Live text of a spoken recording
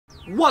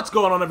What's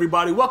going on,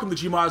 everybody? Welcome to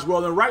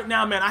GmiasWorld. And right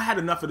now, man, I had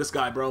enough of this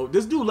guy, bro.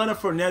 This dude,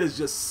 Fournette, is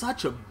just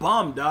such a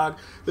bum, dog.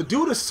 The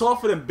dude is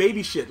softer than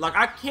baby shit. Like,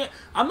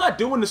 I'm not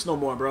doing this no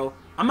more, bro.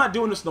 I'm not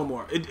doing this no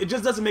more. It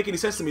just doesn't make any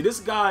sense to me. This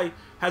guy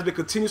has been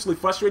continuously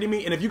frustrating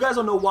me. And if you guys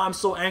don't know why I'm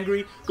so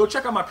angry, go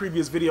check out my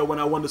previous video when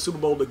I won the Super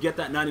Bowl to get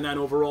that 99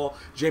 overall,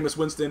 Jameis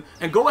Winston.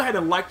 And go ahead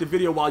and like the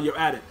video while you're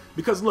at it.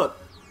 Because, look,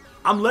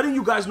 I'm letting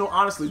you guys know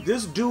honestly,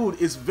 this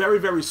dude is very,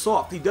 very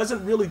soft. He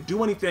doesn't really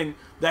do anything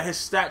that his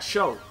stats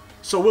show.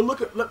 So we'll look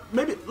at,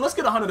 maybe, let's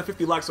get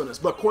 150 likes on this.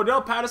 But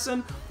Cordell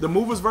Patterson, the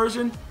movers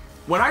version,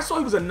 when I saw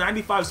he was a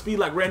 95 speed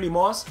like Randy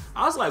Moss,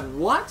 I was like,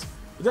 what?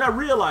 Then I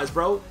realized,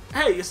 bro,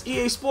 hey, it's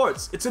EA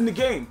Sports. It's in the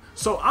game.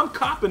 So I'm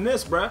copping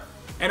this, bruh.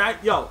 And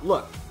yo,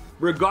 look,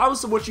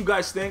 regardless of what you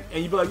guys think,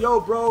 and you be like, yo,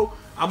 bro,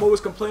 I'm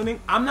always complaining.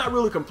 I'm not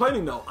really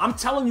complaining, though. I'm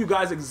telling you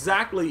guys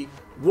exactly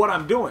what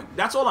I'm doing.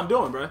 That's all I'm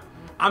doing, bruh.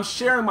 I'm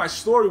sharing my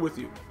story with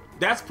you.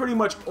 That's pretty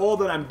much all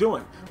that I'm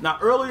doing. Now,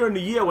 earlier in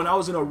the year when I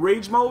was in a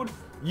rage mode,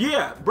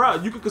 yeah, bro,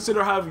 you can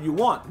consider however you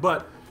want,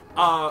 but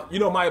you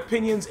know, my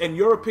opinions and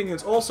your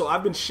opinions also,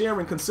 I've been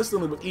sharing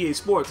consistently with EA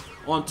Sports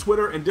on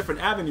Twitter and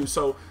different avenues.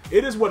 So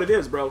it is what it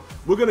is, bro.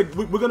 We're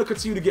gonna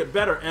continue to get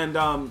better, and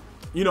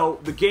you know,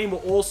 the game will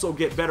also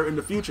get better in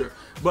the future.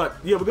 But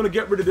yeah, we're gonna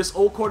get rid of this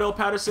old Cordell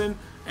Patterson,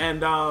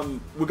 and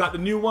we got the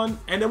new one,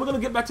 and then we're gonna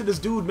get back to this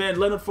dude, man,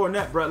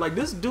 Fournette, bro. Like,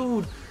 this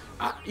dude,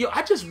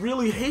 I just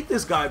really hate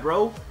this guy,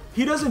 bro.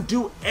 He doesn't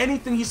do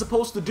anything he's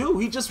supposed to do.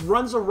 He just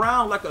runs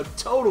around like a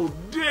total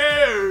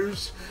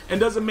douche and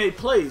doesn't make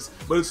plays.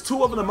 But it's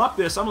two of them up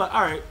there, so I'm like,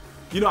 all right.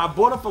 You know, I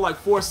bought him for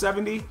like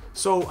 $470,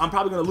 so I'm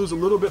probably going to lose a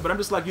little bit. But I'm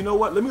just like, you know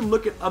what? Let me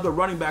look at other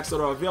running backs that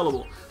are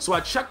available. So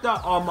I checked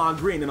out Ahman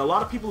Green, and a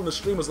lot of people in the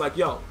stream was like,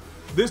 yo,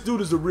 this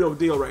dude is the real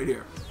deal right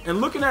here. And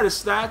looking at his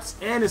stats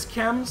and his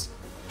chems,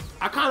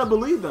 I kind of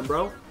believe them,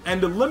 bro. And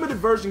the limited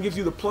version gives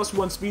you the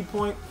 +1 speed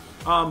point.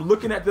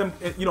 Looking at them,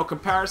 you know,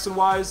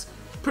 comparison-wise,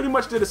 pretty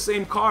much did the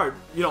same card,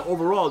 you know,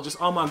 overall.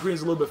 Just Ahman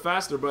Green's a little bit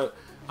faster, but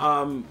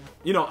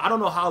you know, I don't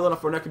know how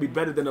Fournette could be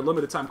better than a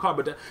limited time card.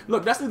 But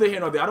look, that's neither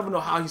here nor there. I don't even know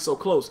how he's so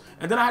close.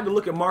 And then I had to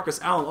look at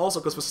Marcus Allen also,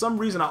 because for some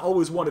reason I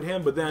always wanted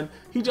him, but then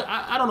he just,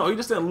 I don't know, he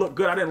just didn't look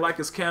good. I didn't like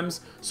his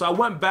chems, so I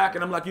went back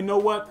and I'm like, you know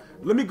what?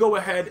 Let me go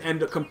ahead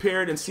and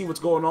compare it and see what's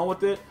going on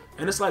with it.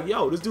 And it's like,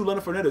 yo, this dude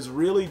Fournette is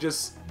really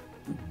just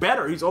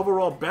better. He's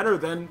overall better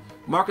than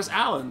Marcus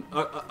Allen,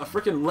 a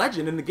freaking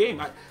legend in the game.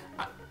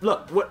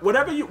 Look,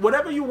 whatever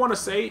you want to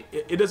say,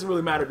 it doesn't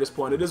really matter at this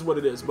point. It is what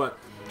it is. But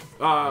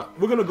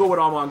we're gonna go with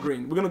Ahman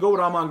Green. We're gonna go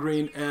with Ahman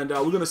Green, and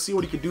we're gonna see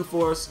what he can do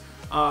for us.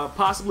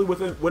 Possibly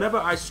whenever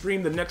I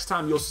stream the next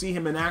time, you'll see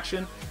him in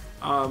action.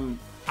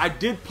 I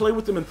did play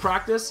with him in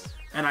practice,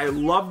 and I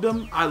loved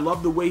him. I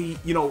love the way he,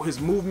 you know, his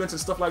movements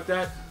and stuff like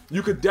that.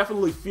 You could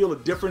definitely feel a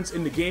difference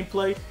in the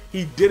gameplay.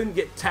 He didn't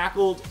get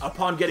tackled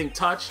upon getting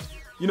touched,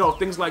 you know,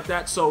 things like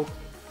that. So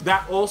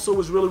that also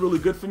was really, really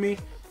good for me.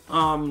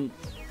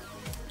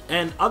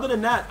 And other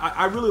than that,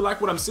 I really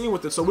like what I'm seeing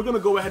with it. So we're going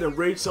to go ahead and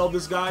rage sell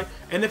this guy.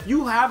 And if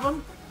you have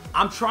him,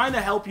 I'm trying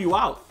to help you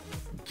out.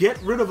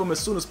 Get rid of him as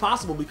soon as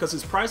possible because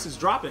his price is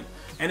dropping.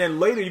 And then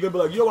later you're going to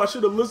be like, yo, I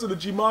should have listened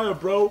to Gmia,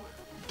 bro.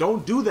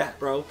 Don't do that,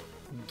 bro.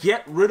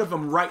 Get rid of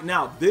him right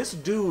now. This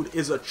dude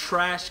is a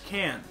trash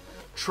can.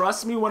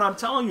 Trust me when I'm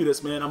telling you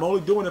this, man. I'm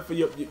only doing it for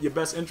your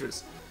best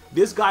interest.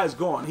 This guy is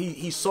gone.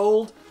 He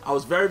sold. I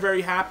was very,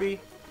 very happy.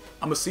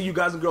 I'm going to see you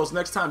guys and girls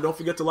next time. Don't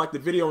forget to like the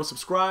video and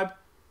subscribe.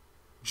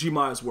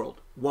 GmiasWorld.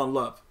 One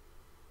love.